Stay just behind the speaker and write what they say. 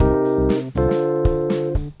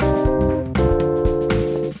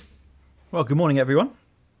Well, good morning, everyone.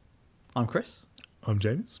 I'm Chris. I'm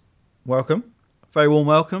James. Welcome. Very warm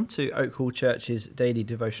welcome to Oak Hall Church's daily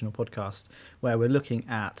devotional podcast, where we're looking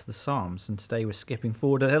at the Psalms. And today we're skipping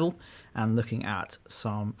forward a little and looking at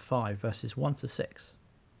Psalm 5, verses 1 to 6.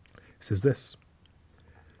 It says this: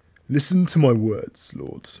 Listen to my words,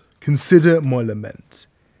 Lord. Consider my lament.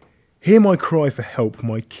 Hear my cry for help,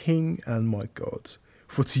 my King and my God.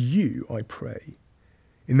 For to you I pray.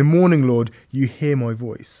 In the morning, Lord, you hear my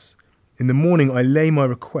voice. In the morning I lay my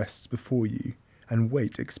requests before you and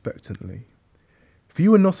wait expectantly. For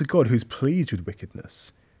you are not a God who is pleased with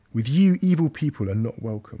wickedness. With you evil people are not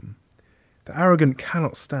welcome. The arrogant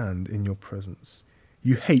cannot stand in your presence.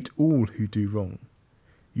 You hate all who do wrong.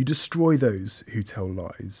 You destroy those who tell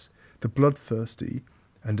lies. The bloodthirsty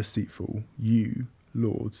and deceitful, you,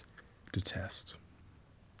 Lord, detest.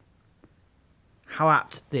 How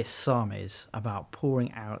apt this psalm is about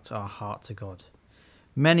pouring out our heart to God.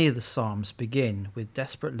 Many of the psalms begin with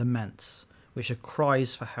desperate laments, which are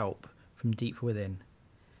cries for help from deep within.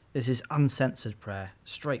 This is uncensored prayer,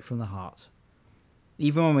 straight from the heart.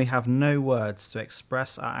 Even when we have no words to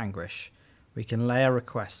express our anguish, we can lay our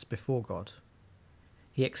requests before God.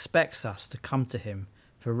 He expects us to come to him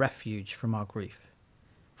for refuge from our grief,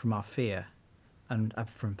 from our fear, and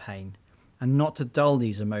from pain, and not to dull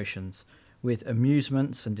these emotions with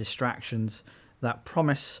amusements and distractions that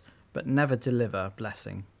promise but never deliver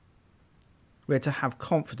blessing. We're to have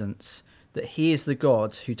confidence that he is the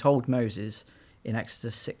God who told Moses in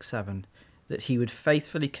Exodus 6:7 that he would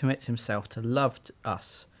faithfully commit himself to love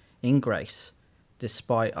us in grace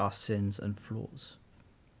despite our sins and flaws.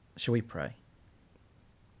 Shall we pray?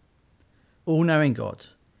 All-knowing God,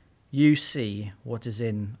 you see what is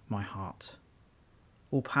in my heart.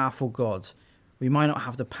 All-powerful God, we might not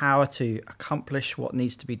have the power to accomplish what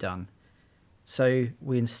needs to be done, so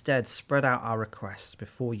we instead spread out our requests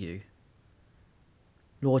before you.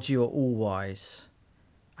 Lord, you are all-wise,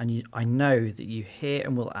 and I know that you hear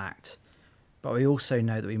and will act, but we also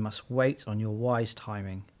know that we must wait on your wise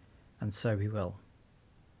timing, and so we will.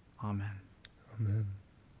 Amen. Amen.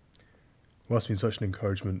 Well, that's been such an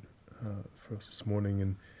encouragement for us this morning,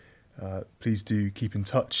 and please do keep in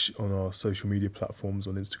touch on our social media platforms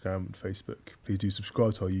on Instagram and Facebook. Please do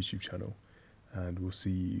subscribe to our YouTube channel, and we'll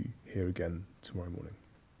see you here again tomorrow morning.